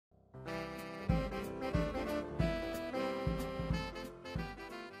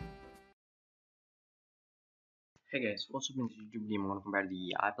Hey guys, what's up in this YouTube video? I'm gonna compare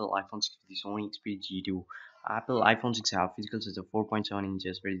the Apple iPhone 6 with the Sony Xperia Z2. Apple iPhone 6 have physical size of 4.7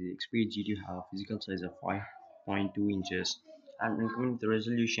 inches, whereas the Xperia Z2 have physical size of 5.2 inches. And when coming to the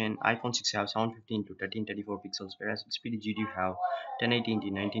resolution, iPhone 6 have 715 to 1334 pixels, whereas Xperia Z2 have 1080 to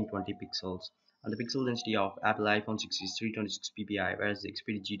 1920 pixels. And the pixel density of Apple iPhone 6 is 326 ppi, whereas the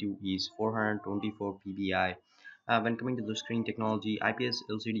Xperia Z2 is 424 ppi. When coming to the screen technology, IPS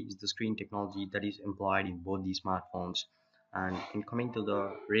LCD is the screen technology that is employed in both these smartphones. And in coming to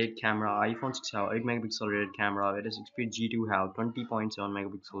the rear camera, iPhone 6 have 8 megapixel rear camera, whereas Xperia G2 have 20.7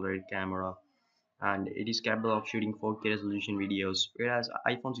 megapixel rear camera, and it is capable of shooting 4K resolution videos, whereas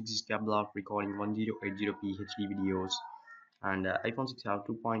iPhone 6 is capable of recording 1080p HD videos. And iPhone 6 have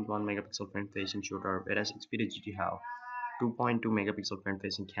 2.1 megapixel front facing shooter, whereas Xperia G2 have 2.2 megapixel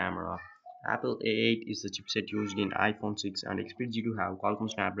front-facing camera. Apple A8 is the chipset used in iPhone 6, and Xperia G2 have Qualcomm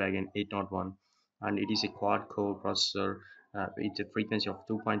Snapdragon 801, and it is a quad-core processor with a frequency of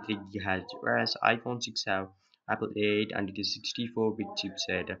 2.3 GHz, whereas iPhone 6 have Apple A8 and it is 64-bit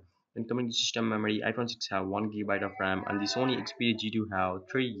chipset. When coming to system memory, iPhone 6 have 1 GB of RAM, and the Sony Xperia G2 have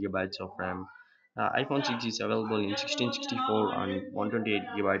 3 GB of RAM. iPhone 6 is available in 1664 and 128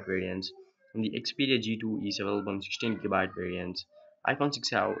 GB variants, and the Xperia G2 is available in 16 GB variants. iPhone 6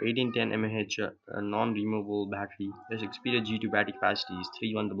 have 1810 mAh non-removable battery, whereas Xperia G2 battery capacity is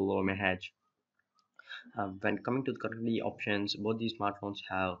 3100 mAh. When coming to the currently options, both these smartphones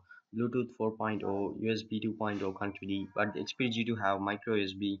have Bluetooth 4.0, USB 2.0 connectivity, but the Xperia G2 have micro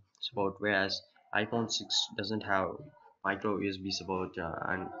USB support, whereas iPhone 6 doesn't have micro USB support.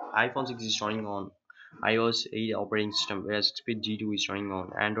 And iPhone 6 is running on iOS 8 operating system, whereas Xperia G2 is running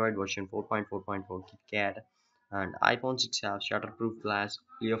on Android version 4.4.4 KitKat. And iPhone 6 have shatterproof glass,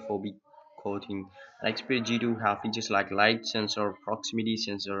 clear coating, and Xperia G2 have features like light sensor, proximity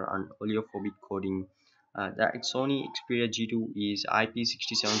sensor, and oleophobic coating. The Sony Xperia G2 is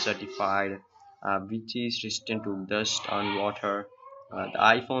IP67 certified, which is resistant to dust and water. The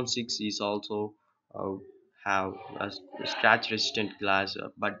iPhone 6 is also uh, have a scratch resistant glass,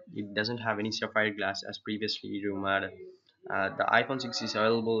 but it doesn't have any sapphire glass as previously rumored. The iPhone 6 is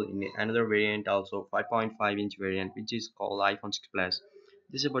available in another variant also, 5.5-inch variant, which is called iPhone 6 Plus.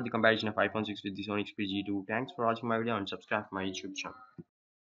 This is about the comparison of iPhone 6 with the Sony Xperia G2. Thanks for watching my video and subscribe to my YouTube channel.